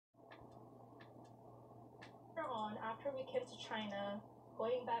on, after we came to China,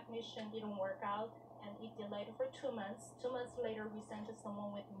 going back mission didn't work out, and it delayed for 2 months. 2 months later, we sent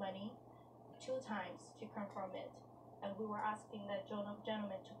someone with money 2 times to confirm it, and we were asking that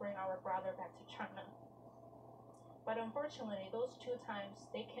gentleman to bring our brother back to China. But unfortunately, those 2 times,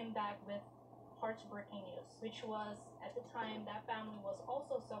 they came back with heartbreaking news, which was, at the time, that family was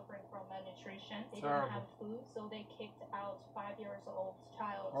also suffering from malnutrition. They didn't have food, so they kicked out 5-year-old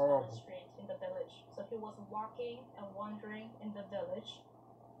child on the street in the village. So he was walking and wandering in the village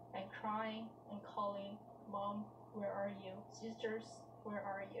and crying and calling, "Mom, where are you? Sisters, where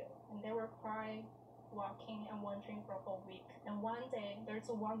are you?" And they were crying, walking and wandering for a whole week. And one day, there's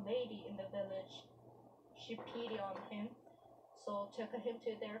one lady in the village. She pitied on him, so took him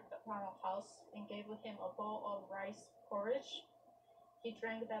to their house and gave him a bowl of rice porridge. He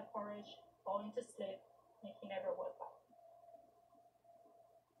drank that porridge, falling to sleep, and he never woke up.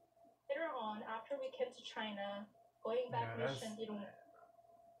 Later on, after we came to China, going back mission didn't.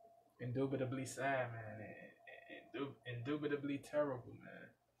 Indubitably sad, man. Indubitably terrible, man.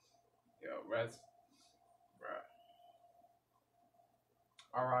 Yo, rest, bruh.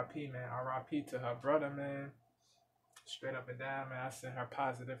 R.I.P., man. R.I.P. to her brother, man. Straight up and down, man. I sent her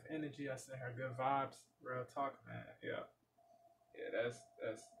positive energy. I sent her good vibes. Real talk, man. Yeah. Yeah, that's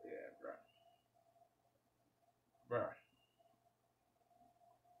yeah, bruh.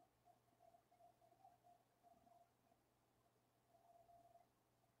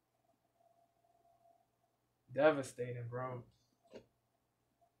 Devastating, bro.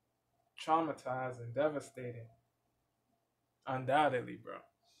 Traumatizing, devastating. Undoubtedly, bro.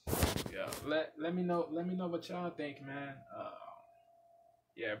 Yeah. Let me know what y'all think, man.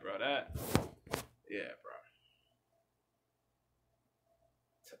 Yeah, bro. Yeah, bro.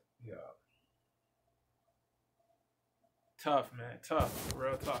 Yeah. Tough, man. Tough.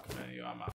 Real talk, man. Yo, I'm out.